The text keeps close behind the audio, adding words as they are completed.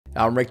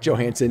I'm Rick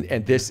Johanson,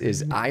 and this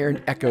is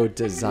Iron Echo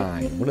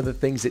Design. One of the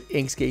things that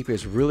Inkscape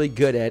is really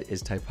good at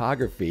is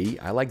typography.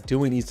 I like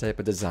doing these type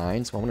of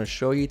designs, so I'm going to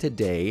show you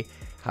today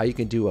how you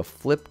can do a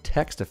flip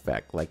text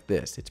effect like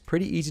this. It's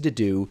pretty easy to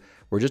do.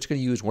 We're just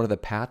going to use one of the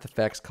path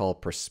effects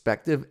called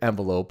perspective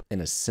envelope and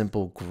a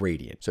simple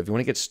gradient. So if you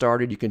want to get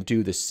started, you can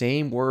do the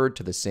same word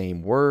to the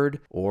same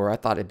word, or I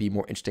thought it'd be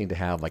more interesting to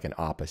have like an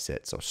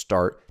opposite. So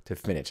start to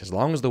finish. As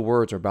long as the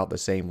words are about the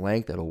same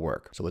length, it'll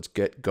work. So let's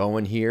get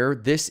going here.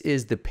 This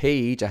is the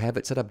page. I have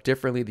it set up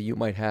differently than you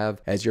might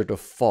have as your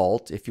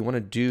default. If you want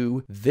to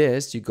do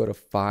this, you go to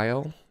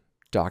File,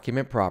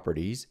 Document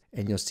Properties,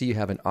 and you'll see you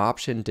have an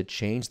option to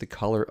change the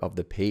color of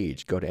the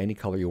page. Go to any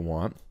color you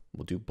want.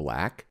 We'll do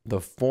black.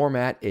 The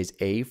format is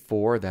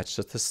A4, that's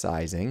just the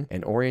sizing.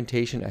 And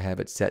orientation, I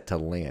have it set to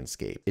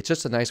landscape. It's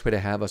just a nice way to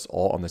have us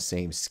all on the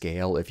same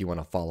scale if you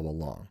want to follow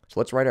along. So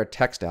let's write our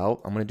text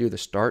out. I'm going to do the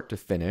start to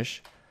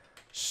finish.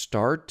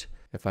 Start.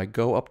 If I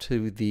go up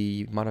to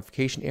the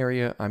modification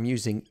area, I'm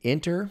using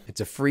Enter. It's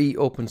a free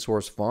open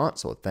source font,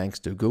 so thanks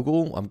to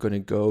Google. I'm going to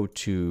go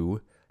to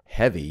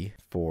heavy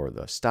for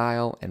the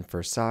style, and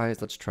for size,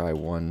 let's try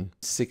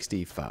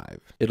 165.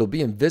 It'll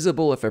be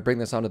invisible if I bring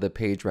this onto the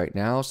page right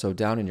now, so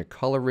down in your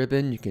color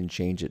ribbon, you can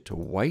change it to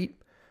white,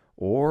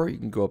 or you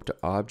can go up to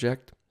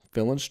Object,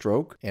 Fill and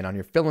Stroke, and on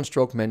your Fill and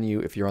Stroke menu,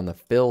 if you're on the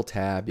Fill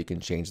tab, you can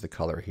change the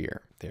color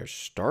here. There's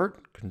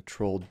Start,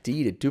 Control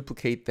D to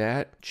duplicate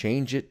that,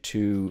 change it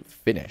to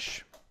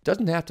Finish.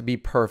 Doesn't have to be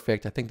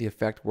perfect. I think the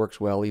effect works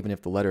well even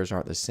if the letters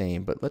aren't the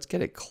same, but let's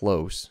get it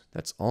close.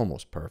 That's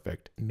almost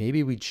perfect.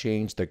 Maybe we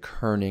change the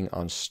kerning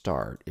on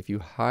start. If you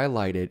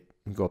highlight it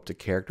and go up to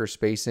character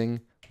spacing,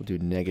 we'll do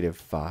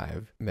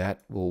 -5.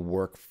 That will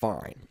work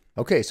fine.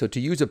 Okay, so to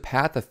use a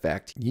path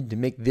effect, you need to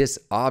make this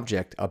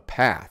object a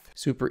path.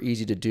 Super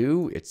easy to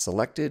do. It's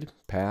selected,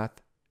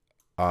 path,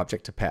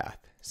 object to path.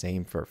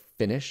 Same for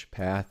finish,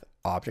 path,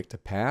 object to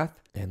path.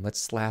 And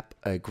let's slap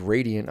a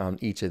gradient on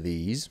each of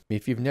these.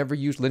 If you've never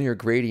used linear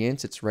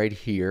gradients, it's right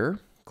here.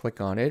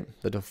 Click on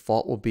it. The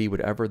default will be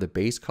whatever the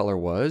base color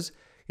was.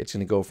 It's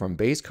going to go from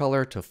base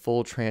color to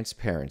full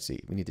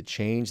transparency. We need to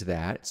change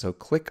that. So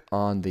click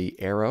on the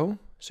arrow.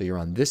 So you're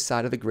on this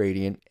side of the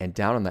gradient, and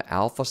down on the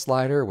alpha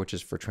slider, which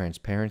is for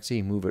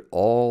transparency, move it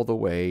all the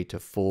way to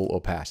full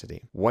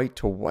opacity. White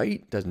to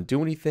white doesn't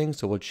do anything,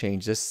 so we'll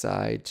change this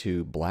side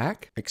to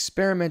black.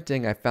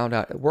 Experimenting, I found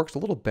out it works a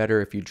little better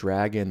if you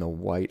drag in the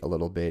white a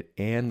little bit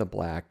and the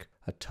black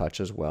a touch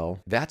as well.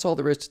 That's all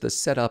there is to the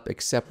setup,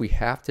 except we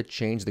have to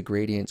change the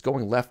gradients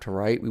going left to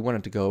right. We want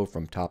it to go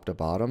from top to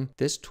bottom.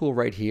 This tool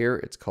right here,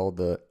 it's called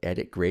the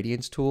Edit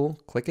Gradients tool.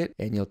 Click it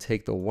and you'll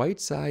take the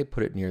white side,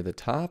 put it near the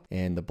top,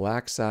 and the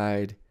black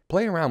side,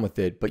 play around with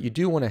it, but you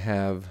do want to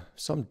have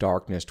some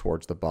darkness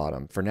towards the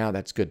bottom. For now,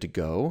 that's good to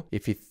go.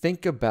 If you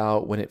think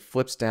about when it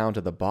flips down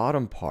to the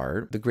bottom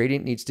part, the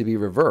gradient needs to be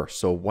reversed.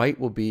 So white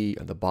will be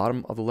at the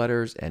bottom of the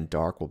letters and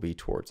dark will be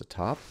towards the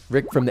top.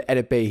 Rick from the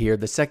Edit Bay here.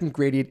 The second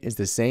gradient is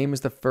the same as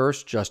the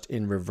first, just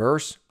in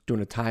reverse. Doing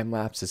a time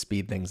lapse to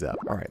speed things up.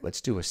 All right, let's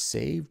do a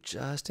save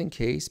just in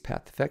case.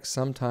 Path effects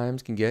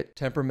sometimes can get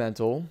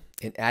temperamental.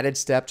 An added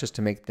step just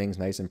to make things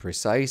nice and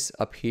precise.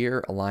 Up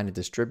here, align and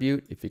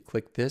distribute. If you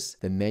click this,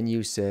 the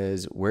menu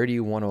says, where do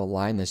you want to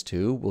align this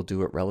to? We'll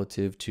do it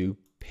relative to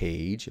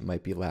page. It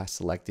might be last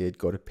selected,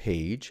 go to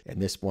page.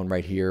 And this one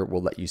right here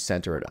will let you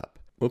center it up.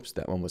 Oops,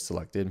 that one was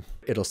selected.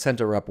 It'll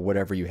center up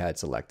whatever you had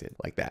selected,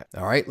 like that.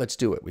 All right, let's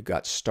do it. We've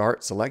got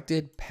start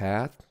selected,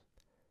 path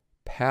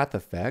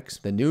effects.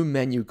 The new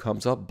menu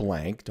comes up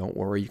blank. Don't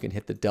worry, you can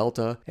hit the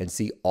delta and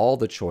see all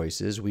the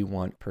choices. We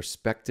want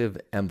perspective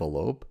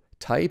envelope.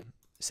 Type,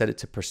 set it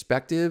to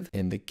perspective,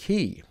 and the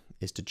key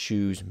is to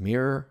choose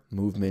mirror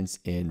movements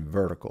in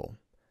vertical.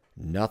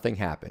 Nothing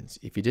happens.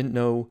 If you didn't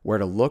know where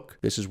to look,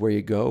 this is where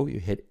you go. You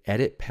hit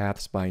edit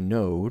paths by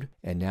node,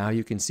 and now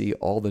you can see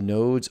all the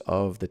nodes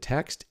of the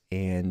text.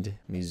 And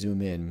let me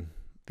zoom in.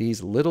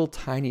 These little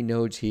tiny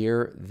nodes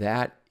here,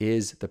 that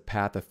is the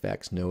path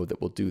effects node that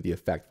will do the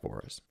effect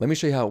for us. Let me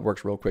show you how it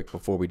works real quick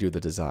before we do the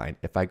design.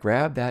 If I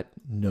grab that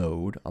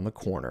node on the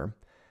corner,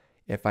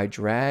 if I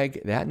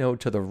drag that node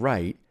to the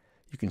right,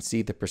 you can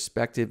see the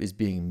perspective is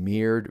being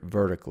mirrored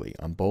vertically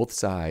on both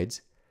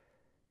sides.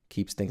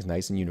 Keeps things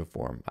nice and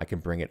uniform. I can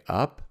bring it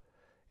up,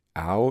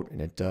 out,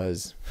 and it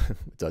does,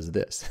 it does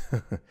this.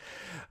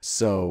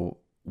 So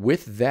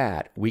with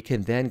that, we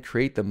can then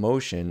create the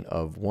motion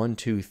of 1,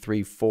 2,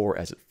 3, 4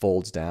 as it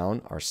folds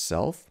down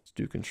ourself. Let's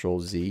do Control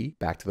Z,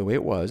 back to the way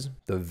it was.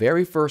 The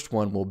very first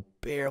one will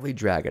barely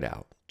drag it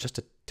out, just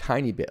a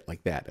tiny bit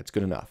like that. That's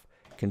good enough.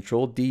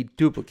 Control D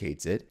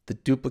duplicates it. The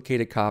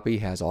duplicated copy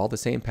has all the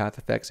same path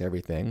effects,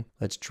 everything.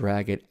 Let's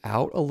drag it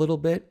out a little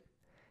bit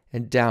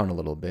and down a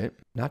little bit.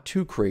 Not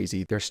too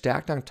crazy. They're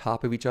stacked on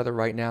top of each other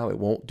right now. It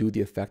won't do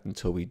the effect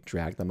until we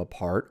drag them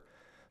apart.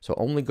 So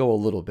only go a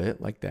little bit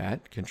like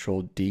that.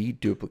 Control D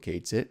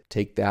duplicates it.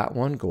 Take that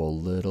one, go a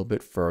little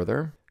bit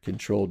further.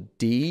 Control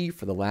D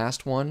for the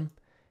last one,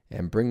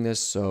 and bring this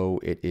so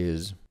it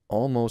is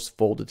almost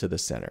folded to the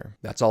center.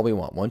 That's all we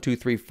want. 1, 2,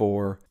 3,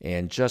 4.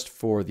 And just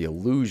for the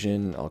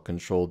illusion, I'll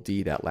Control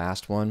D that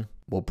last one.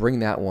 We'll bring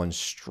that one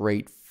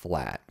straight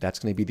flat. That's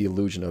going to be the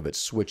illusion of it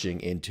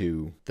switching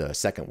into the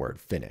second word,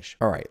 finish.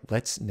 All right,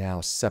 let's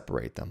now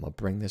separate them. I'll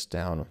bring this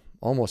down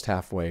almost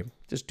halfway,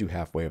 just do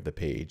halfway of the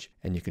page,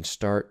 and you can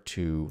start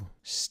to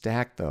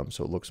stack them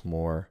so it looks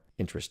more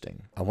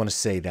interesting. I want to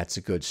say that's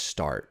a good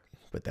start,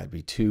 but that'd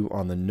be too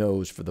on the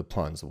nose for the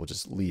pun, so we'll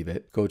just leave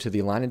it. Go to the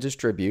align and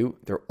distribute.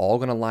 They're all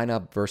going to line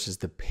up versus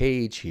the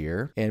page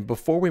here. And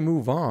before we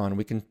move on,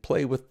 we can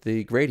play with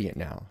the gradient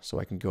now. So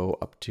I can go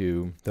up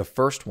to the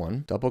first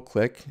one, double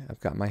click, I've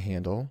got my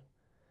handle,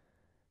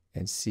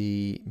 and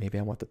see, maybe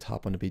I want the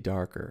top one to be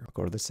darker. I'll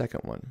go to the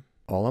second one.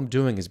 All I'm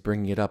doing is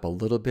bringing it up a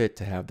little bit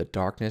to have the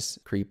darkness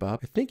creep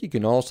up. I think you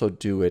can also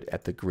do it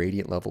at the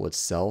gradient level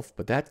itself,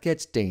 but that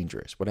gets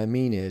dangerous. What I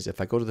mean is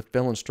if I go to the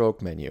fill and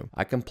stroke menu,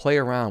 I can play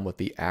around with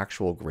the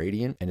actual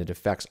gradient and it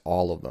affects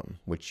all of them,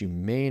 which you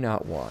may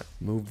not want.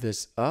 Move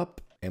this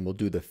up and we'll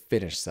do the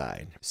finish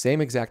side.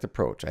 Same exact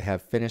approach. I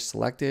have finish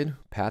selected,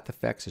 path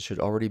effects, it should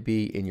already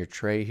be in your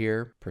tray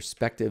here.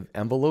 Perspective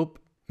envelope.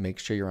 Make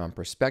sure you're on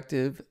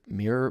perspective,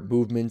 mirror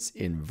movements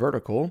in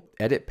vertical.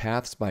 Edit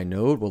paths by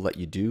node will let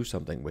you do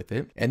something with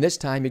it. And this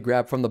time you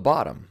grab from the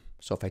bottom.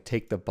 So if I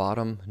take the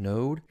bottom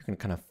node, you can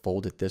kind of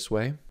fold it this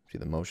way. See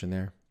the motion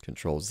there?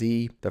 Control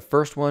Z. The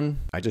first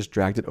one, I just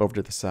dragged it over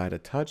to the side a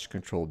touch.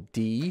 Control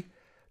D.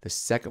 The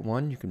second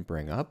one you can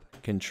bring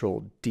up.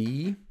 Control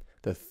D.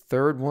 The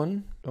third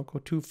one, don't go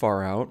too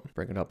far out.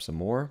 Bring it up some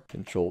more.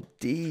 Control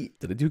D.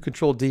 Did I do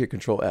Control D or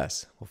Control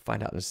S? We'll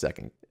find out in a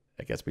second.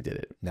 I guess we did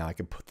it. Now I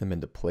can put them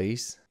into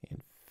place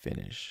and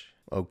finish.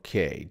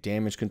 Okay,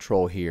 damage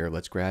control here.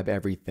 Let's grab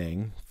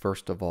everything.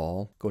 First of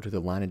all, go to the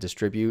line and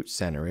distribute,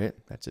 center it.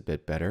 That's a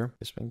bit better.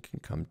 This one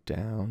can come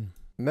down.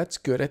 And that's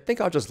good. I think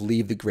I'll just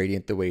leave the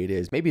gradient the way it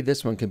is. Maybe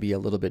this one can be a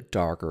little bit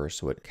darker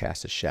so it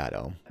casts a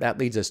shadow. That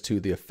leads us to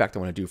the effect I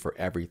want to do for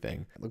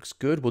everything. Looks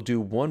good. We'll do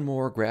one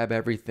more, grab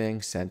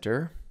everything,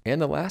 center.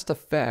 And the last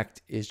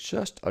effect is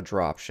just a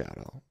drop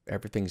shadow.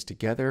 Everything's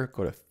together.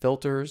 Go to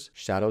filters,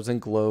 shadows and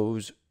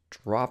glows,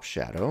 drop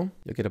shadow.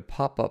 You'll get a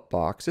pop-up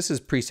box. This is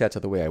preset to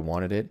the way I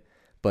wanted it,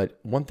 but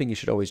one thing you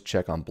should always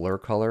check on blur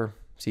color.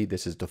 See,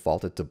 this is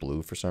defaulted to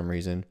blue for some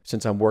reason.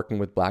 Since I'm working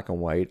with black and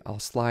white, I'll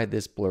slide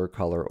this blur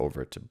color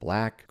over to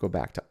black, go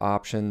back to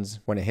options.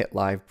 When I hit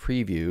live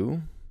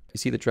preview, you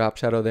see the drop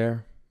shadow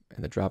there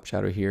and the drop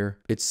shadow here?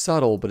 It's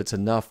subtle, but it's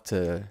enough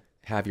to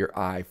have your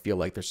eye feel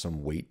like there's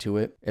some weight to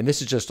it. And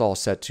this is just all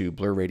set to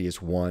blur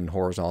radius 1,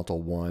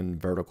 horizontal 1,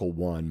 vertical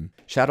 1.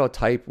 Shadow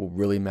type will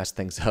really mess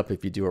things up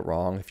if you do it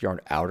wrong. If you're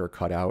on outer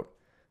cutout,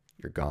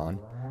 you're gone.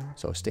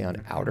 So stay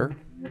on outer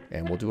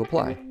and we'll do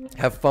apply.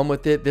 Have fun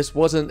with it. This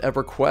wasn't a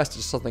request,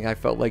 it's something I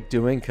felt like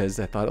doing because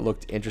I thought it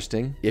looked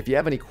interesting. If you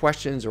have any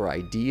questions or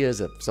ideas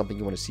of something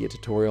you want to see a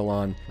tutorial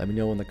on, let me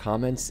know in the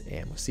comments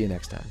and we'll see you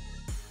next time.